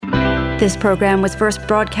This program was first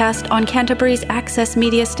broadcast on Canterbury's access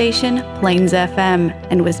media station, Plains FM,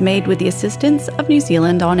 and was made with the assistance of New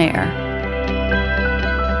Zealand On Air.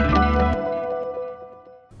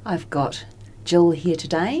 I've got Jill here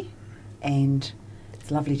today, and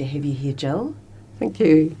it's lovely to have you here, Jill. Thank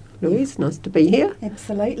you, Louise. Nice to be here.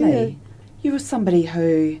 Absolutely. Yeah. You are somebody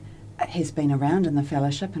who has been around in the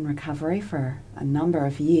fellowship and recovery for a number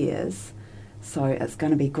of years, so it's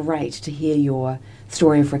going to be great to hear your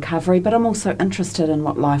story of recovery, but I'm also interested in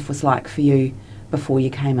what life was like for you before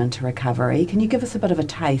you came into recovery. Can you give us a bit of a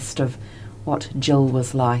taste of what Jill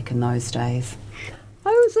was like in those days? I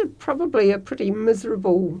was probably a pretty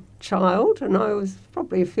miserable child, and I was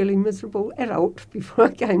probably a fairly miserable adult before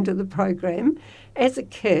I came to the program. As a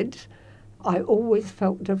kid, I always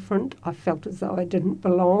felt different. I felt as though I didn't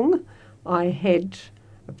belong. I had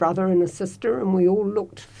a brother and a sister, and we all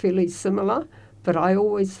looked fairly similar, but I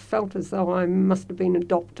always felt as though I must have been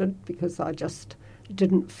adopted because I just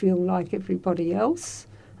didn't feel like everybody else.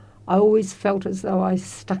 I always felt as though I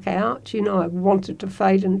stuck out. I wanted to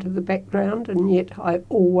fade into the background, and yet I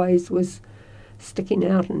always was sticking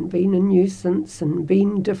out and being a nuisance and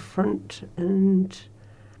being different. And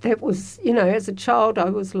that was, as a child I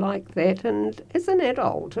was like that, and as an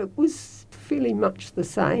adult it was fairly much the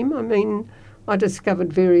same. I mean, I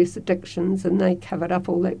discovered various addictions and they covered up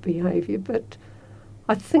all that behaviour, but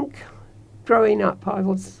I think growing up I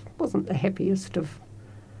wasn't the happiest of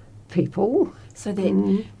people. So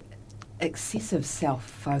that excessive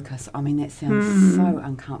self-focus, I mean, that sounds so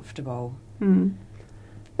uncomfortable.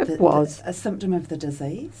 It was. A symptom of the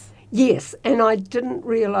disease? Yes, and I didn't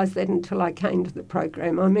realise that until I came to the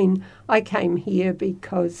program. I mean, I came here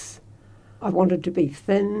because I wanted to be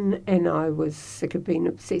thin and I was sick of being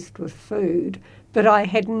obsessed with food, but I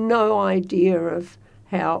had no idea of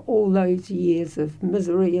how all those years of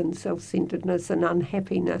misery and self-centeredness and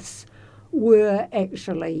unhappiness were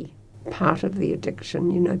actually part of the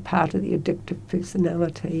addiction, part of the addictive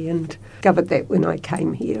personality, and discovered that when I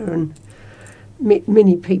came here and met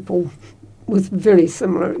many people with very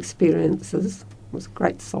similar experiences. It was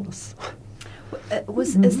great solace.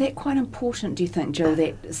 Is that quite important, do you think, Jill,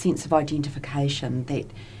 that sense of identification, that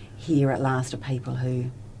here at last are people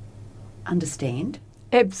who understand?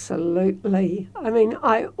 Absolutely. I mean,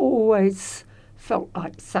 I always felt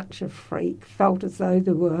like such a freak, felt as though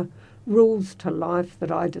there were rules to life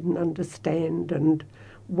that I didn't understand and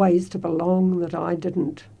ways to belong that I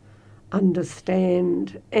didn't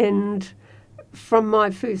understand. And from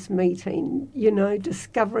my first meeting,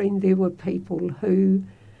 discovering there were people who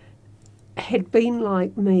had been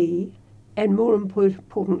like me and more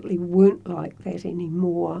importantly weren't like that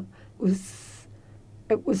anymore,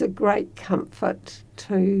 it was a great comfort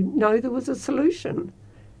to know there was a solution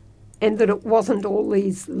and that it wasn't all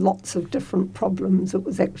these lots of different problems. It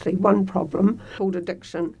was actually one problem called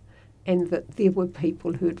addiction, and that there were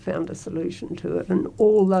people who had found a solution to it, and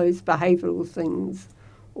all those behavioural things,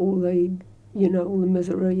 all the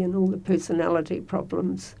misery and all the personality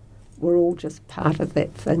problems were all just part of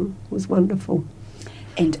that thing. It was wonderful.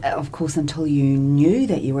 And of course, until you knew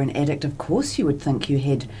that you were an addict, of course you would think you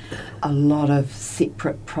had a lot of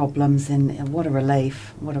separate problems, and what a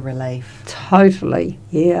relief, Totally,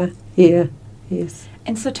 yeah, yes.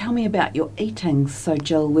 And so tell me about your eating. So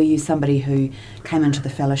Jill, were you somebody who came into the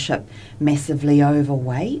fellowship massively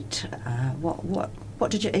overweight? What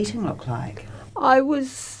did your eating look like?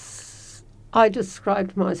 I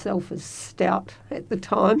described myself as stout at the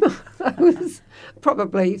time. I was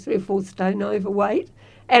probably 3 or 4 stone overweight,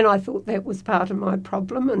 and I thought that was part of my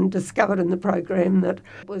problem, and discovered in the program that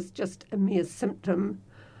it was just a mere symptom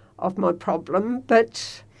of my problem.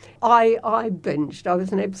 But I binged. I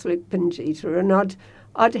was an absolute binge eater, and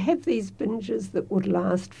I'd have these binges that would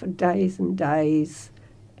last for days and days,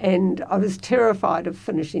 and I was terrified of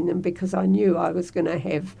finishing them because I knew I was going to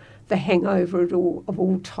have the hangover of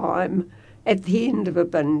all time at the end of a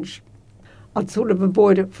binge. I'd sort of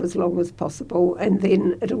avoid it for as long as possible, and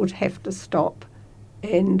then it would have to stop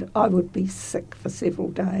and I would be sick for several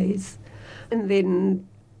days. And then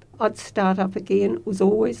I'd start up again. It was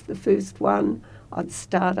always the first one. I'd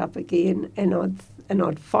start up again and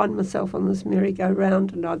I'd find myself on this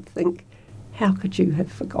merry-go-round, and I'd think, how could you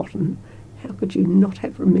have forgotten? How could you not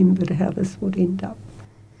have remembered how this would end up?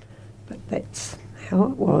 But that's how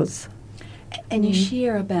it was. And you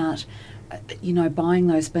share about buying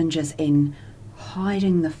those binges and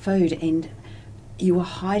hiding the food, and you were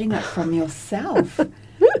hiding it from yourself.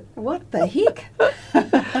 What the heck?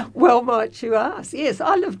 Well, might you ask? Yes,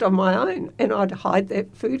 I lived on my own and I'd hide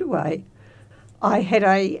that food away. I had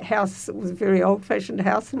a house that was a very old-fashioned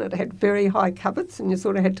house, and it had very high cupboards, and you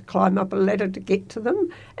sort of had to climb up a ladder to get to them.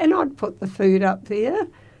 And I'd put the food up there,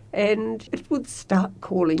 and it would start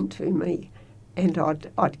calling to me. And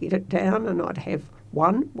I'd get it down, and I'd have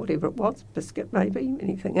one, whatever it was, biscuit maybe,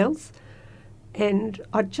 anything else. And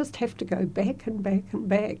I'd just have to go back and back and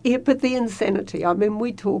back. Yeah, but the insanity, I mean,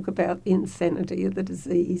 we talk about the insanity of the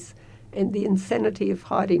disease, and the insanity of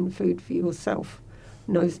hiding food for yourself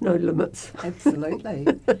knows no limits. Absolutely.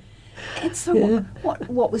 And so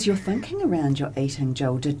what was your thinking around your eating,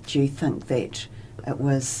 Jill? Did you think that it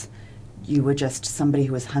was you were just somebody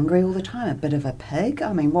who was hungry all the time, a bit of a pig?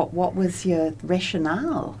 I mean, what was your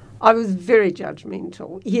rationale? I was very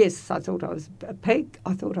judgmental. Yes, I thought I was a pig.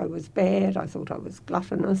 I thought I was bad. I thought I was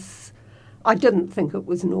gluttonous. I didn't think it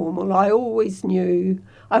was normal. I always knew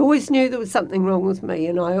there was something wrong with me,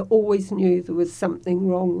 and I always knew there was something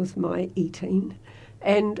wrong with my eating.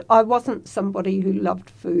 And I wasn't somebody who loved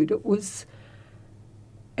food. It was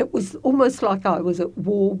almost like I was at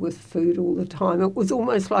war with food all the time. It was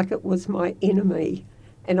almost like it was my enemy,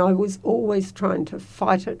 and I was always trying to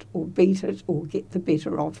fight it or beat it or get the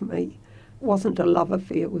better of me. It wasn't a love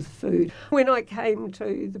affair with food. When I came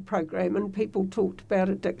to the program and people talked about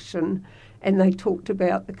addiction, and they talked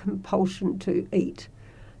about the compulsion to eat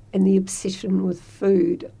and the obsession with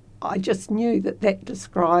food, I just knew that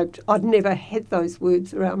described, I'd never had those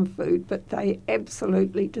words around food, but they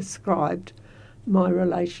absolutely described my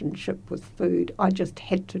relationship with food. I just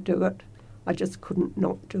had to do it. I just couldn't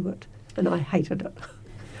not do it, and I hated it.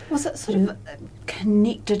 Was it sort of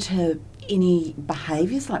connected to any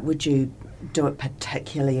behaviours? Like, would you do it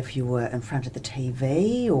particularly if you were in front of the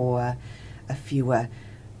TV or if you were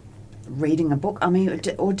reading a book? I mean,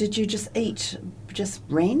 or did you just eat just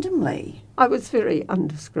randomly? I was very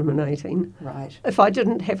undiscriminating. Right. If I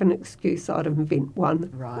didn't have an excuse, I'd invent one.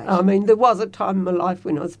 Right. I mean, there was a time in my life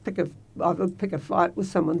when I would pick a fight with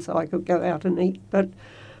someone so I could go out and eat, but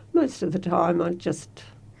most of the time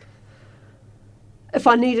if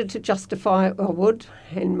I needed to justify it, I would,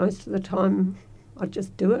 and most of the time I'd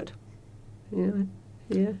just do it.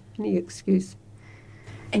 Yeah, any excuse.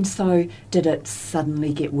 And so did it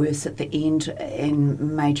suddenly get worse at the end and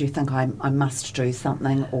made you think I must do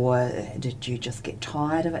something, or did you just get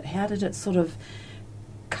tired of it? How did it sort of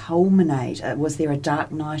culminate? Was there a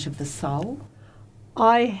dark night of the soul?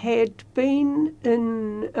 I had been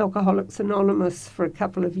in Alcoholics Anonymous for a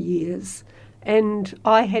couple of years, and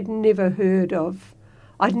I'd never heard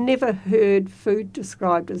food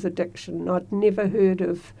described as addiction. I'd never heard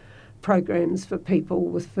of programs for people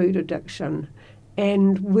with food addiction.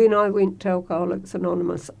 And when I went to Alcoholics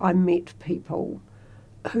Anonymous, I met people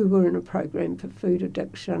who were in a program for food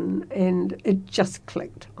addiction, and it just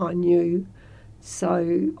clicked. I knew.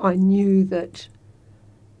 So I knew that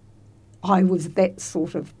I was that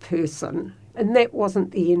sort of person. And that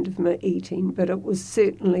wasn't the end of my eating, but it was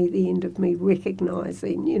certainly the end of me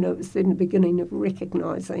recognising, it was then the beginning of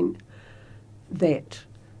recognising that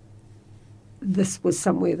this was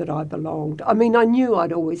somewhere that I belonged. I mean, I knew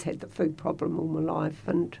I'd always had the food problem all my life,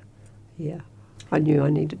 and I knew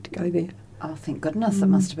I needed to go there. Oh, thank goodness. It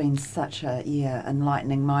must have been such a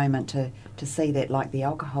enlightening moment to see that, like the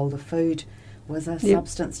alcohol, the food was a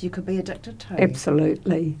substance you could be addicted to.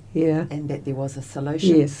 Absolutely, yeah. And that there was a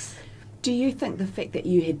solution. Yes. Do you think the fact that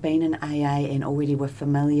you had been in AA and already were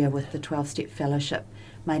familiar with the 12-step fellowship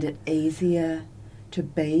made it easier to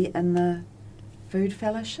be in the food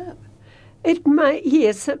fellowship? It made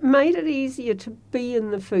it easier to be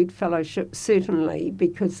in the food fellowship, certainly,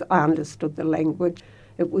 because I understood the language.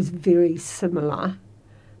 It was very similar.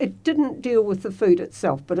 It didn't deal with the food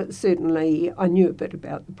itself, but it certainly, I knew a bit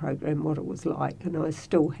about the program, what it was like, and I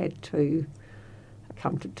still had to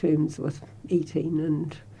come to terms with eating.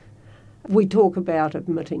 And we talk about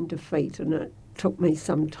admitting defeat, and it took me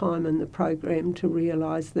some time in the program to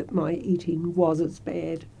realise that my eating was as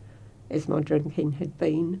bad as my drinking had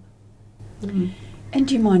been. And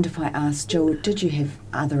do you mind if I ask, Jill, did you have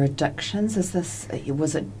other addictions?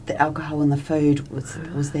 Was it the alcohol and the food? Was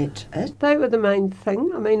that it? They were the main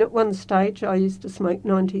thing. I mean, at one stage I used to smoke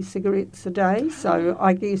 90 cigarettes a day, so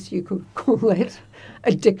I guess you could call that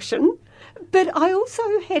addiction. But I also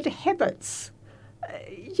had habits.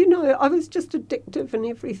 I was just addictive in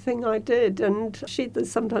everything I did, and shared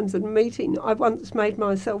this sometimes in a meeting. I once made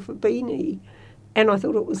myself a beanie, and I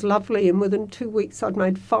thought it was lovely, and within 2 weeks I'd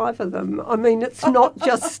made 5 of them. I mean, it's not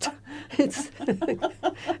just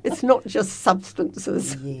it's not just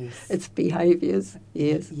substances. Yes. It's behaviours.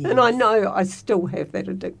 Yes. And I know I still have that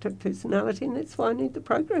addictive personality, and that's why I need the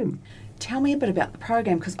program. Tell me a bit about the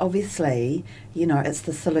program, because obviously, it's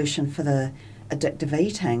the solution for the addictive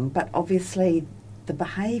eating, but obviously the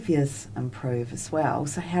behaviours improve as well.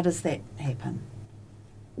 So how does that happen?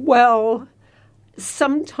 Well,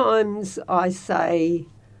 sometimes I say,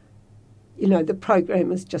 the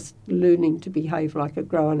program is just learning to behave like a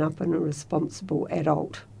grown up and a responsible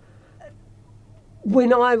adult.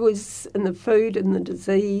 When I was in the food and the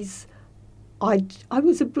disease, I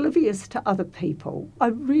was oblivious to other people. I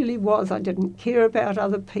really was. I didn't care about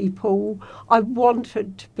other people. I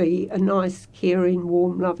wanted to be a nice, caring,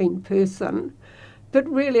 warm, loving person. But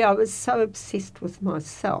really I was so obsessed with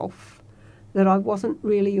myself that I wasn't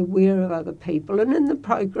really aware of other people. And in the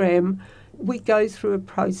program, we go through a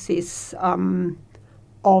process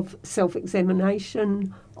of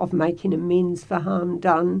self-examination, of making amends for harm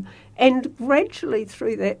done, and gradually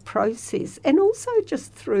through that process, and also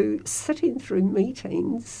just through sitting through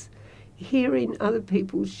meetings, hearing other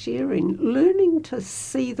people sharing, learning to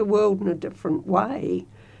see the world in a different way,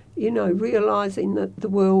 realising that the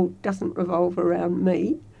world doesn't revolve around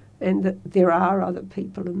me and that there are other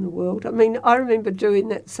people in the world. I mean, I remember doing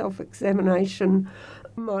that self-examination,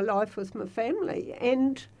 my life with my family,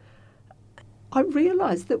 and I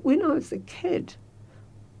realised that when I was a kid,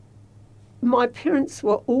 my parents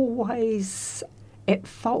were always at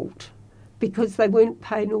fault because they weren't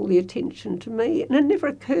paying all the attention to me. And it never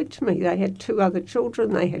occurred to me. They had 2 other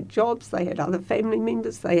children, they had jobs, they had other family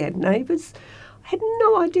members, they had neighbours. I had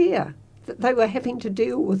no idea that they were having to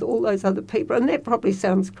deal with all those other people. And that probably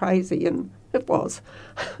sounds crazy, and it was.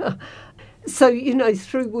 So,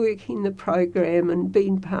 through working the program and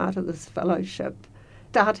being part of this fellowship,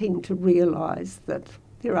 starting to realise that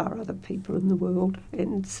there are other people in the world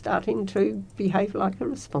and starting to behave like a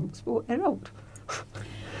responsible adult.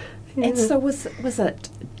 Yeah. And so was it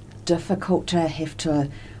difficult to have to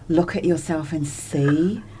look at yourself and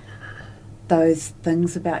see those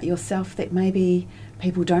things about yourself that maybe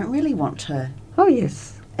people don't really want to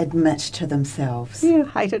admit to themselves? Yeah,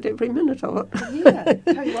 hated every minute of it. Yeah,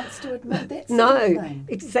 who wants to admit that sort of thing?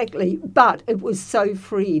 Exactly. But it was so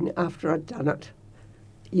freeing after I'd done it.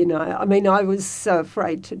 I was so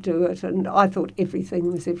afraid to do it, and I thought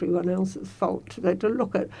everything was everyone else's fault to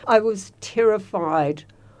look at. I was terrified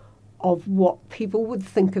of what people would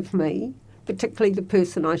think of me, particularly the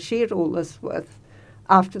person I shared all this with,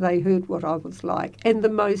 after they heard what I was like. And the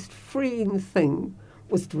most freeing thing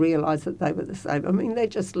was to realise that they were the same. I mean, they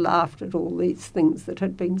just laughed at all these things that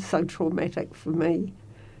had been so traumatic for me,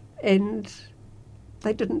 and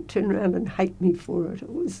they didn't turn around and hate me for it.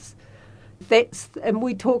 And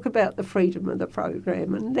we talk about the freedom of the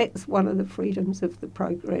program, and that's one of the freedoms of the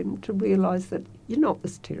program, to realise that you're not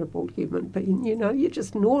this terrible human being, you're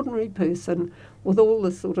just an ordinary person with all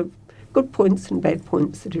the sort of good points and bad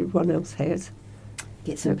points that everyone else has.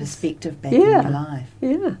 Get some perspective back in your life.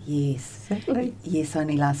 Yeah. Yes. Exactly. Yes,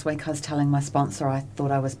 only last week I was telling my sponsor I thought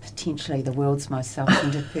I was potentially the world's most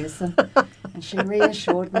self-centred person. And she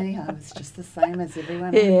reassured me I was just the same as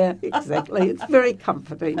everyone else. Yeah, exactly. It's very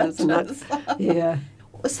comforting, isn't it? Yeah.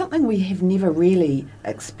 Something we have never really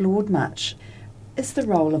explored much is the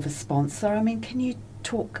role of a sponsor. I mean, can you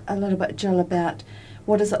talk a little bit, Jill, about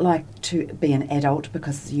what is it like to be an adult,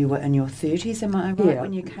 because you were in your 30s, am I right,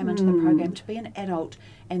 when you came into the program, to be an adult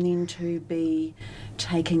and then to be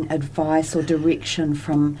taking advice or direction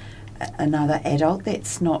from another adult?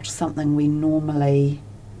 That's not something we normally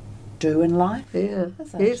do in life. Yeah.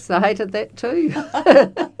 Yes, I hated that too.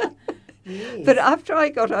 Yes. But after I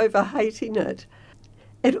got over hating it,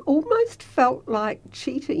 it almost felt like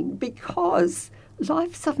cheating, because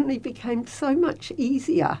life suddenly became so much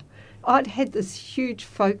easier. I'd had this huge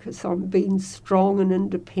focus on being strong and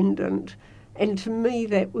independent, and to me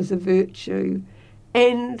that was a virtue.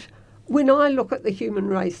 And when I look at the human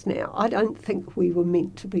race now, I don't think we were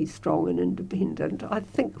meant to be strong and independent. I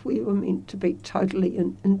think we were meant to be totally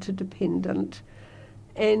interdependent,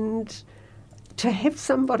 and to have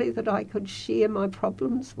somebody that I could share my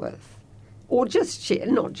problems with, or just share,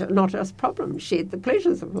 not just problems, share the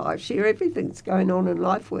pleasures of life, share everything that's going on in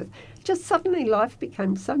life with. Just suddenly life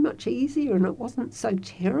became so much easier, and it wasn't so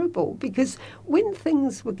terrible, because when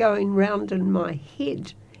things were going round in my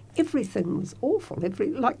head, everything was awful.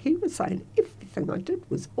 Like you were saying, everything I did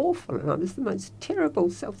was awful, and I was the most terrible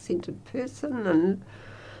self-centred person and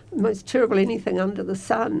the most terrible anything under the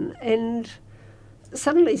sun. And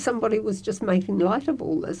suddenly somebody was just making light of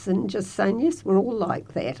all this and just saying, yes, we're all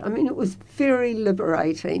like that. I mean, it was very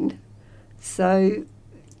liberating. So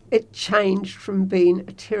it changed from being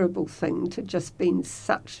a terrible thing to just being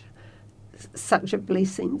such a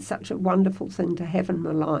blessing, such a wonderful thing to have in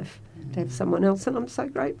my life, to have someone else. And I'm so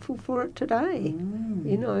grateful for it today,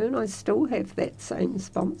 and I still have that same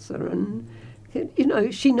sponsor and You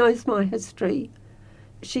know, she knows my history.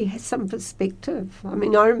 She has some perspective. I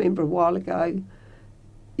mean, I remember a while ago,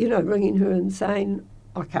 you know, ringing her and saying,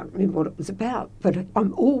 I can't remember what it was about, but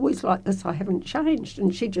I'm always like this, I haven't changed.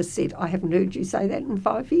 And she just said, I haven't heard you say that in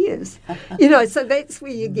 5 years. You know, so that's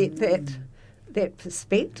where you get that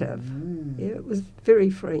perspective. Yeah, it was very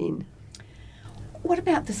freeing. What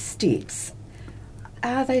about the steps?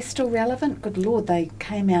 Are they still relevant? Good Lord, they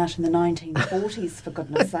came out in the 1940s, for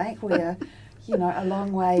goodness sake. We're, you know, a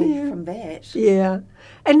long way from that. Yeah,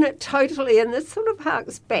 and totally, and this sort of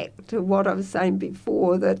harks back to what I was saying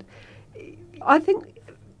before, that I think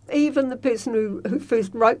even the person who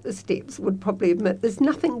first wrote the steps would probably admit there's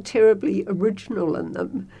nothing terribly original in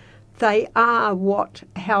them. They are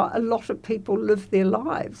how a lot of people live their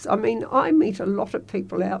lives. I mean, I meet a lot of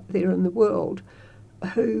people out there in the world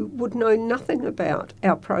who would know nothing about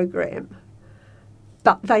our program,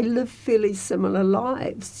 but they live fairly similar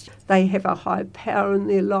lives. They have a high power in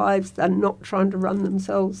their lives. They're not trying to run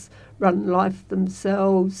life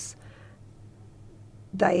themselves.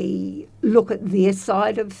 They look at their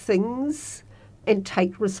side of things and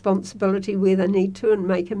take responsibility where they need to and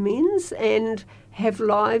make amends, and have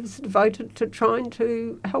lives devoted to trying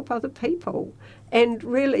to help other people. And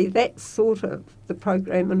really, that's sort of the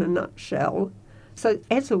program in a nutshell. So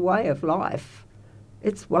as a way of life,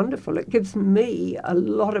 it's wonderful. It gives me a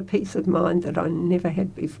lot of peace of mind that I never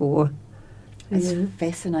had before. It's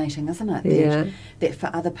fascinating, isn't it? That for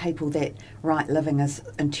other people that right living is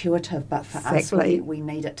intuitive, but for us we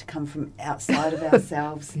need it to come from outside of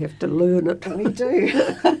ourselves. You have to learn it. We do.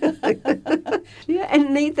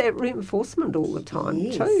 And need that reinforcement all the time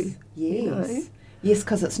too. Yes. You know? Yes,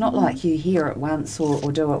 because it's not like you hear it once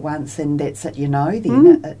or do it once and that's it, you know.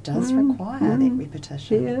 Then it does require that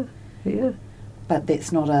repetition. Yeah. But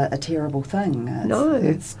that's not a terrible thing.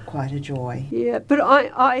 It's quite a joy. Yeah, but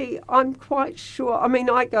I'm quite sure. I mean,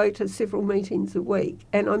 I go to several meetings a week,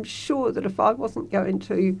 and I'm sure that if I wasn't going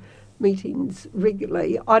to meetings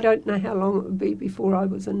regularly, I don't know how long it would be before I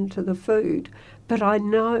was into the food. But I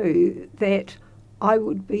know that I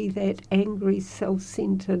would be that angry,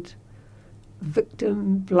 self-centred,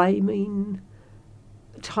 victim-blaming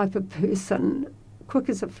type of person, quick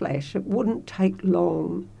as a flash. It wouldn't take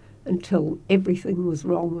long until everything was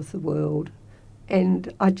wrong with the world.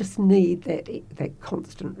 And I just need that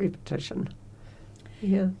constant repetition.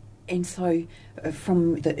 Yeah. And so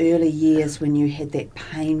from the early years when you had that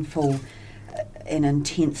painful and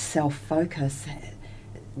intense self-focus,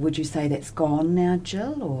 would you say that's gone now,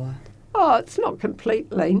 Jill, or...? Oh, it's not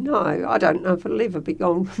completely, no. I don't know if it'll ever be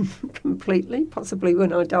gone completely, possibly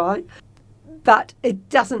when I die. But it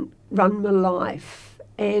doesn't run my life,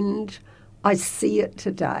 and I see it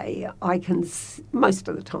today. Most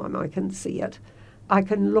of the time I can see it. I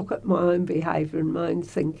can look at my own behaviour and my own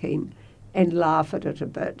thinking and laugh at it a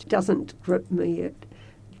bit. It doesn't grip me.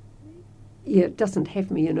 It doesn't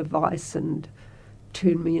have me in a vice and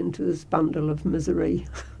turn me into this bundle of misery.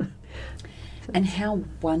 And how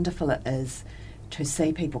wonderful it is to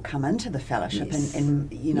see people come into the fellowship and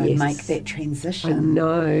make that transition. I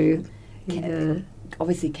know.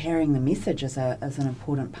 Obviously carrying the message is an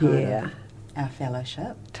important part of our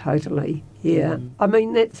fellowship. Totally, yeah. I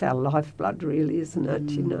mean, that's our lifeblood really, isn't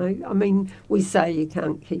it, you know? I mean, we say you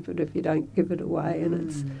can't keep it if you don't give it away,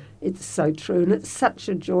 and it's so true. And it's such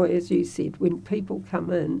a joy, as you said, when people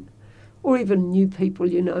come in, or even new people,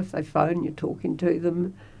 you know, if they phone, you're talking to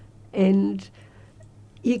them, and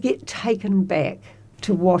you get taken back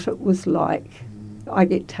to what it was like. I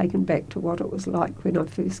get taken back to what it was like when I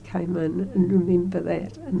first came in and remember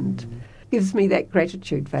that, and gives me that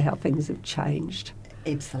gratitude for how things have changed.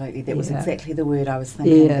 Absolutely. That was exactly the word I was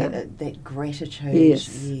thinking, that gratitude.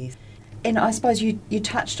 Yes. And I suppose you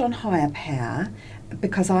touched on higher power,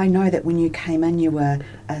 because I know that when you came in you were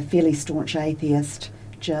a fairly staunch atheist,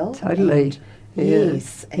 Jill. Totally.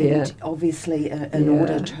 Yes, and obviously in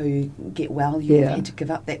order to get well, you had to give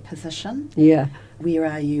up that position. Yeah. Where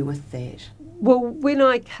are you with that? Well, when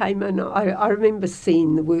I came in, I remember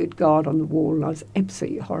seeing the word God on the wall, and I was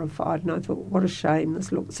absolutely horrified, and I thought, what a shame,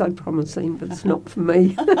 this looks so promising, but it's not for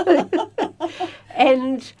me.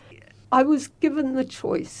 And I was given the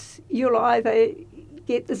choice. You'll either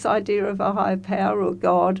get this idea of a higher power or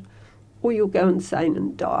God, or you'll go insane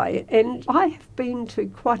and die. And I have been to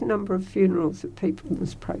quite a number of funerals of people in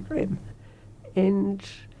this program, and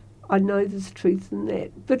I know there's truth in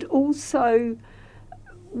that. But also,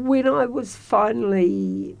 when I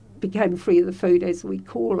became free of the food, as we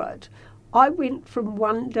call it, I went from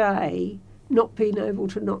one day not being able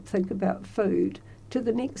to not think about food to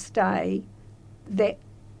the next day that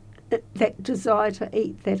that desire to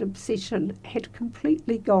eat, that obsession, had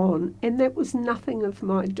completely gone, and that was nothing of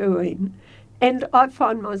my doing. And I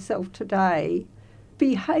find myself today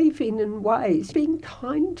behaving in ways, being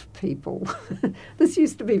kind to people. This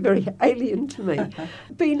used to be very alien to me.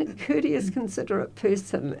 Being a courteous, considerate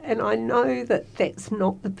person, and I know that that's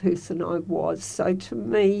not the person I was. So to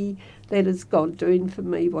me, that is God doing for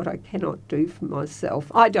me what I cannot do for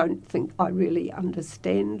myself. I don't think I really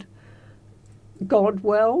understand God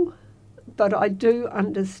well, but I do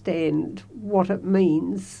understand what it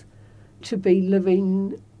means to be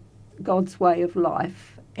living God's way of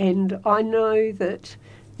life. And I know that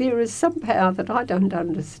there is some power that I don't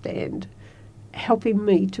understand helping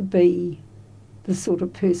me to be the sort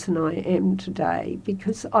of person I am today,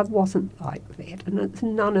 because I wasn't like that, and it's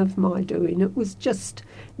none of my doing. It was just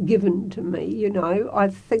given to me, you know. I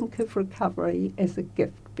think of recovery as a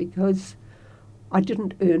gift because I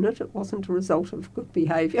didn't earn it. It wasn't a result of good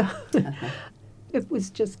behaviour. It was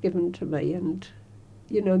just given to me, and,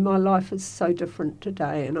 you know, my life is so different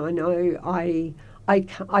today, and I know I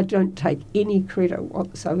don't take any credit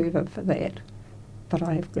whatsoever for that, but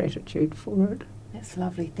I have gratitude for it. That's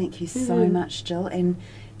lovely. Thank you so much, Jill, and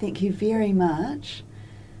thank you very much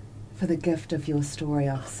for the gift of your story.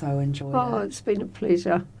 I've so enjoyed it. Oh, it's been a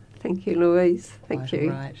pleasure. Thank you, Louise. Thank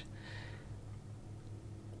you. Right.